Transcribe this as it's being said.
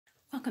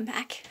Welcome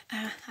back.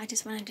 I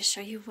just wanted to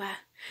show you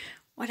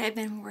what I've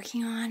been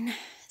working on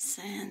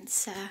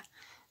since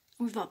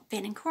we've all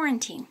been in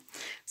quarantine.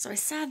 So I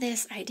saw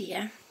this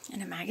idea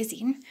in a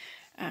magazine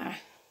and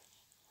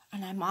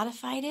I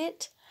modified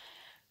it.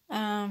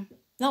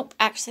 Nope,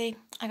 actually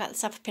I got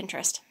this off of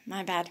Pinterest,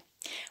 my bad.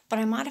 But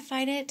I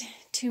modified it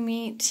to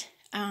meet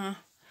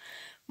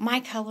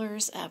my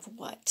colors of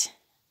what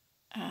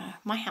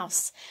my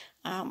house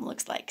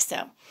looks like.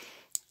 So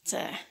it's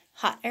a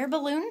hot air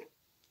balloon.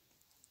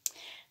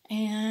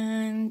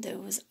 And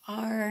those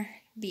are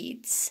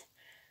beads,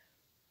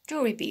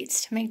 jewelry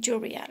beads to make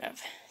jewelry out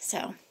of.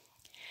 So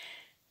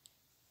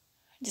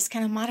just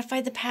kind of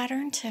modified the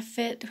pattern to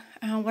fit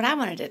what I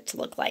wanted it to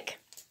look like.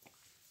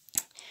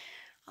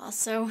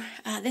 Also,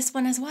 this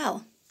one as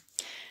well.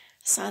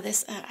 Saw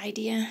this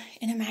idea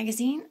in a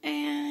magazine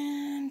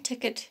and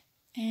took it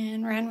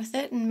and ran with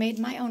it and made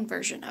my own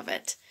version of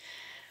it.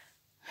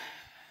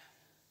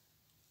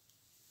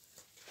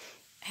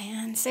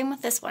 And same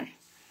with this one.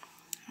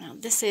 Now,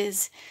 this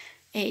is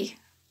a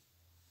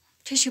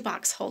tissue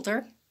box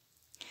holder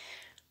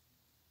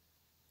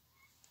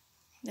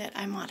that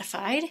I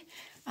modified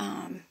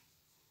now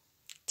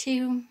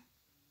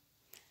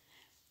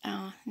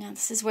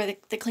this is where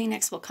the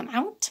Kleenex will come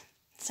out.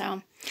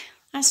 So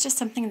that's just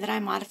something that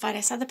I modified.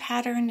 I saw the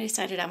pattern and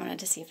decided I wanted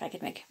to see if I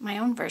could make my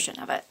own version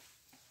of it.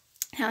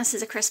 Now this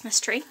is a Christmas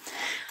tree.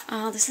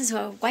 This is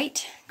a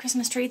white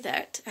Christmas tree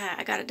that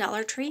I got at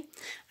Dollar Tree.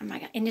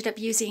 I ended up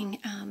using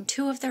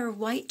 2 of their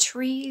white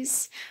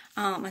trees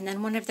and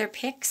then one of their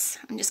picks.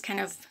 And just kind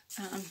of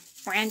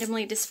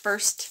randomly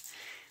dispersed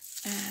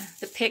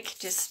the pick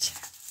just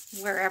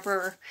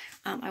wherever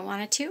I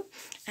wanted to.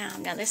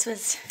 Now this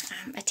was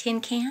a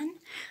tin can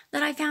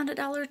that I found at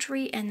Dollar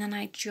Tree, and then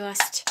I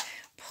just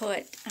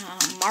put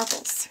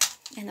marbles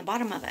in the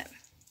bottom of it.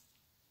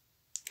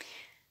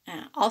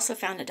 Also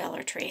found at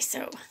Dollar Tree.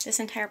 So this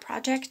entire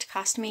project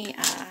cost me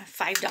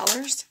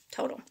 $5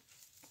 total.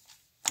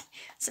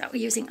 So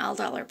using all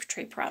Dollar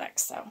Tree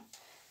products. So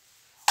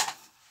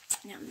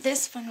now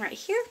this one right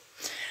here,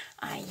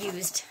 I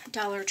used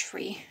Dollar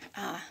Tree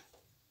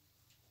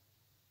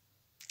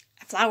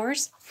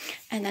flowers,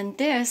 and then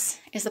this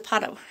is the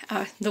pot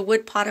of the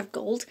wood pot of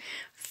gold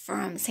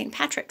from St.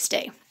 Patrick's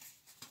Day.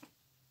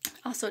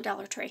 Also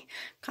Dollar Tree.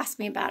 Cost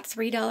me about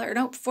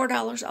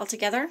 $4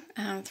 altogether.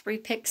 3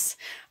 picks,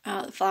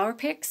 flower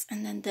picks,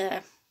 and then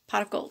the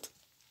pot of gold.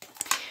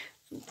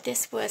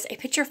 This was a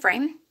picture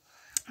frame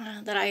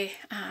that I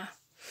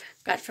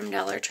got from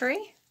Dollar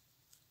Tree.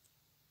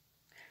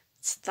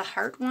 It's the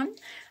heart one.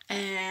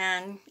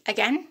 And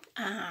again,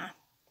 I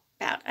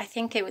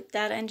think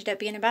that ended up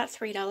being about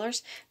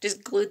 $3.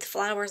 Just glued the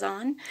flowers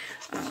on.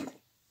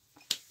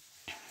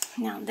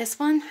 Now this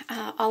one,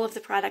 all of the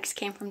products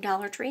came from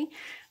Dollar Tree.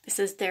 This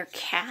is their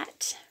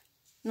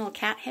little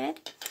cat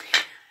head.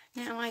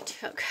 Now I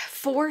took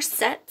 4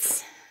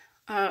 sets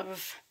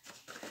of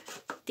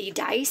the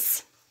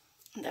dice,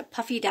 the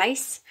puffy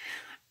dice,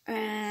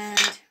 and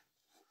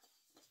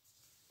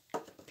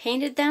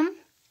painted them.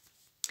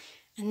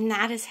 And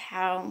that is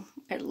how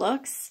it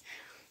looks.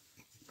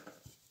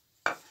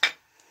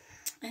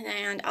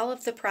 And all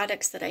of the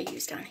products that I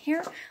used on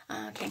here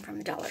came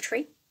from Dollar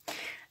Tree.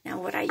 Now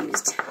what I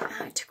used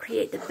to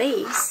create the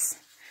base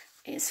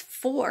is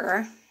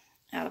 4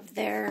 of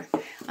their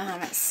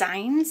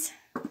signs.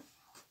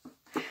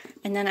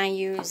 And then I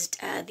used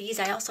these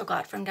I also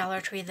got from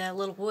Dollar Tree, the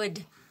little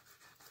wood,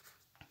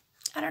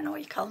 I don't know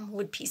what you call them,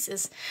 wood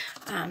pieces.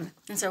 And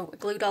so I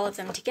glued all of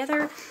them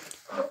together,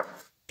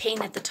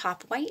 painted the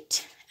top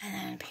white, and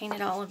then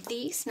painted all of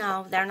these.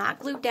 Now they're not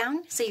glued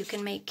down, so you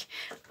can make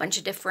a bunch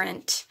of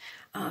different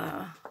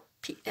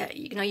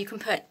you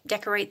can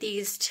decorate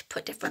these to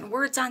put different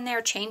words on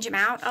there, change them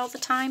out all the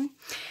time.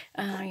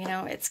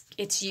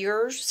 It's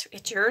yours.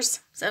 It's yours.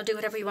 So do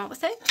whatever you want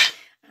with it.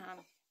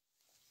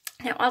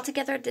 Now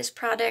altogether, this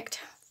product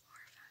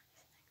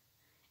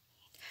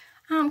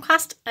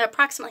cost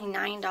approximately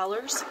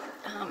 $9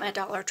 at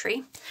Dollar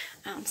Tree.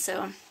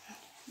 So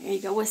there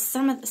you go. With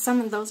some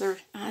of those are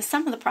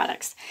some of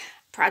the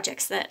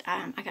projects that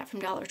I got from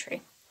Dollar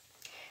Tree.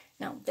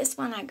 Now this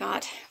one I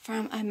got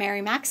from a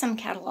Mary Maxim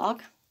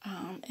catalog.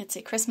 It's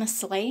a Christmas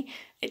sleigh.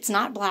 It's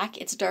not black,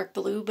 it's dark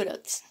blue, but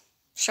it's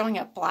showing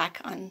up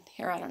black on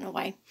here, I don't know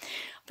why.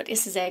 But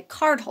this is a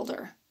card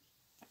holder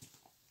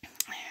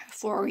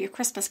for your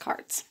Christmas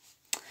cards.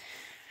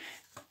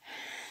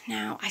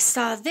 Now, I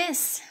saw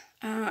this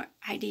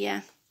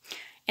idea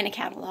in a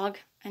catalog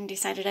and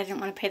decided I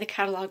didn't want to pay the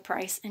catalog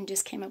price and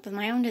just came up with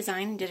my own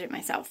design and did it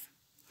myself.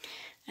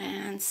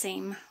 And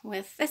same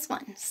with this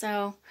one.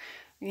 So,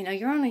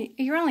 you're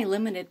only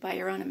limited by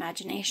your own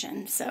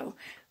imagination. So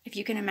if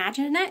you can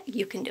imagine it,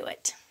 you can do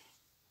it.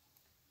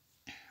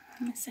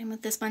 Same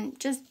with this one.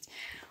 Just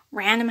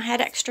random. I had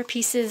extra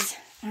pieces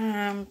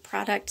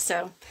product,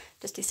 so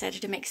just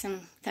decided to make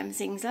some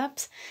things up.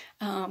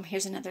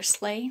 Here's another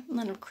sleigh, a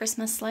little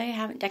Christmas sleigh. I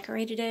haven't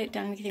decorated it,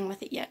 done anything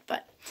with it yet,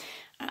 but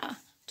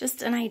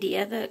just an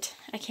idea that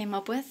I came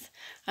up with.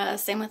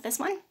 Same with this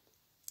one.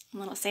 A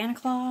little Santa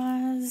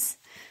Claus.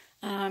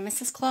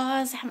 Mrs.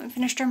 Claus, I haven't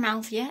finished her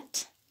mouth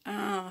yet.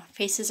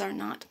 Faces are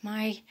not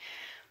my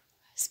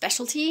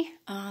specialty,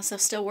 so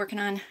still working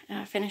on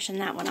finishing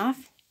that one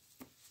off.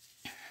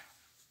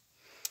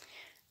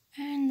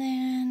 And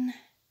then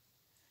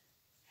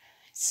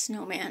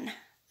snowman.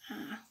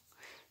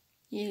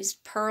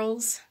 Used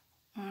pearls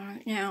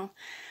now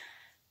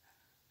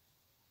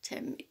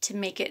to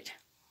make it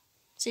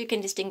so you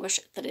can distinguish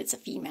that it's a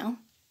female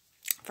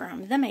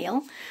from the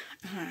male.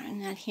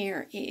 And then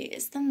here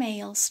is the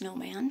male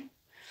snowman.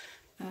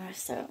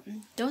 So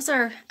those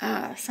are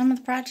some of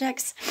the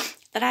projects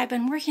that I've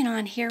been working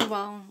on here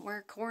while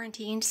we're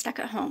quarantined, stuck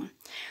at home.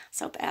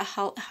 So I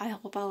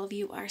hope all of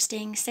you are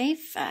staying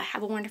safe.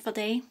 Have a wonderful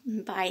day.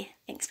 Bye.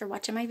 Thanks for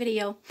watching my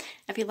video.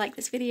 If you like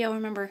this video,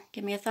 remember,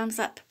 give me a thumbs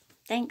up.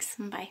 Thanks.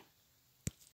 Bye.